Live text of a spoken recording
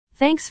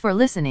Thanks for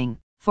listening.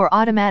 For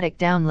automatic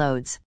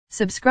downloads,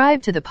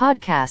 subscribe to the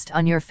podcast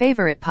on your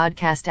favorite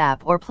podcast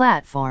app or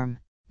platform.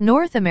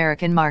 North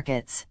American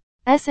markets.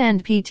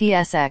 S&P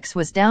TSX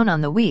was down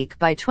on the week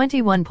by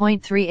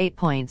 21.38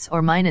 points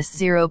or minus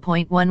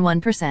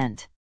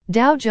 0.11%.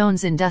 Dow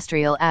Jones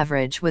Industrial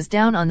Average was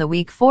down on the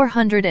week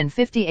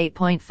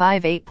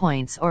 458.58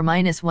 points or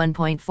minus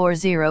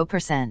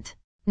 1.40%.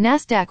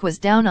 Nasdaq was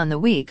down on the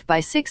week by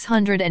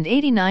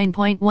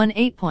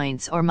 689.18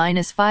 points or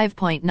minus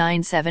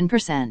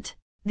 5.97%.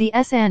 The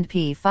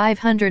S&P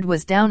 500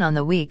 was down on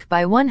the week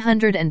by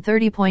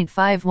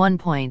 130.51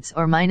 points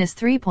or minus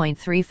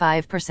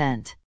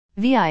 3.35%.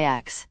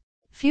 VIX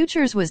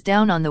Futures was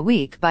down on the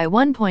week by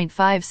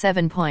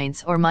 1.57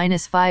 points or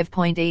minus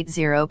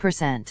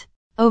 5.80%.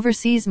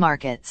 Overseas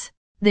markets.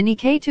 The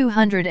Nikkei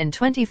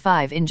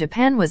 225 in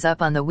Japan was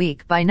up on the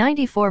week by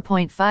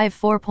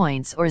 94.54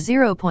 points or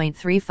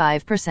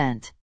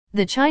 0.35%.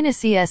 The China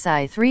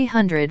CSI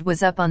 300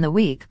 was up on the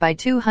week by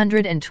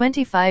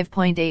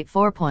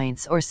 225.84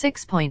 points or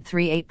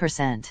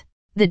 6.38%.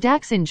 The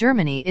DAX in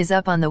Germany is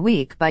up on the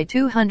week by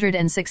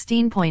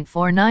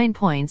 216.49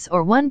 points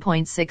or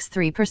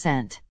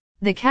 1.63%.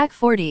 The CAC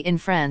 40 in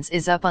France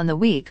is up on the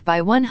week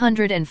by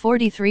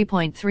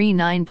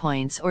 143.39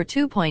 points or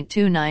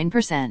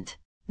 2.29%.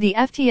 The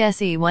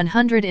FTSE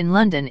 100 in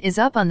London is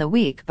up on the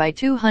week by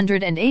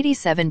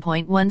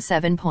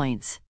 287.17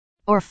 points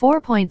or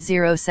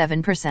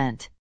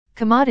 4.07%.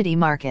 Commodity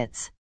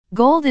markets.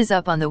 Gold is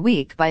up on the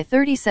week by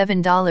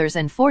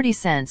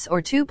 $37.40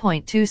 or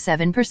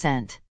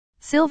 2.27%.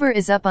 Silver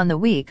is up on the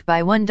week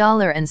by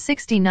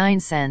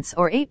 $1.69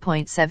 or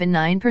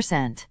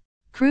 8.79%.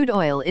 Crude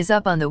oil is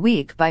up on the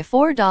week by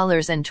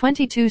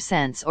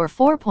 $4.22 or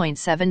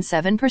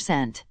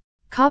 4.77%.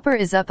 Copper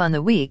is up on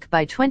the week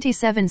by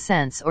 27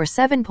 cents or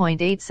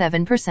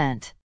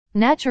 7.87%.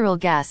 Natural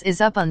gas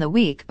is up on the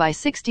week by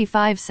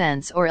 65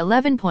 cents or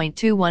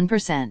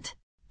 11.21%.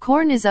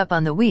 Corn is up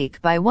on the week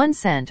by 1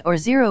 cent or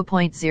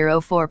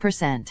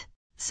 0.04%.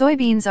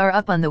 Soybeans are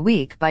up on the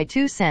week by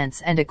 2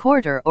 cents and a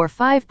quarter or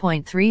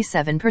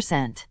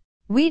 5.37%.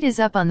 Wheat is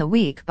up on the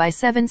week by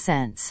 7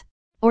 cents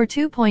or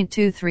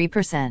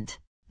 2.23%.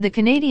 The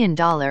Canadian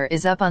dollar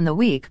is up on the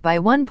week by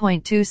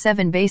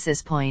 1.27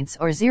 basis points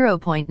or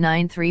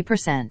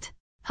 0.93%.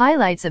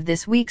 Highlights of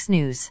this week's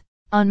news.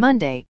 On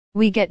Monday,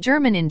 we get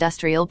German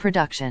industrial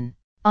production.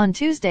 On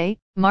Tuesday,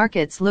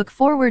 markets look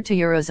forward to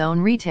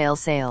Eurozone retail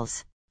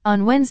sales.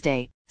 On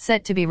Wednesday,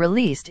 set to be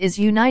released is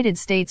United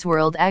States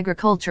world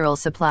agricultural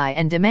supply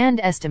and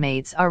demand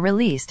estimates are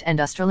released and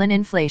Australian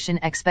inflation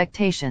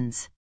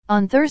expectations.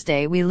 On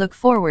Thursday we look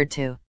forward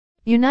to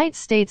United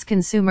States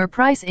Consumer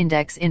Price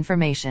Index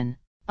information.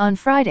 On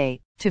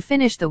Friday, to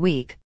finish the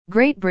week,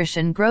 Great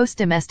Britain Gross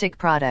Domestic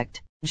Product,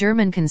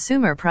 German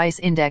Consumer Price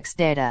Index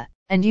data,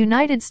 and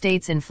United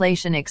States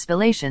inflation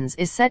expellations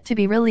is set to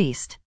be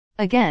released.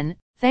 Again,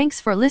 thanks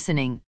for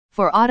listening.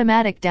 For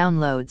automatic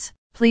downloads,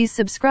 please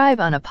subscribe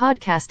on a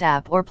podcast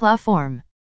app or platform.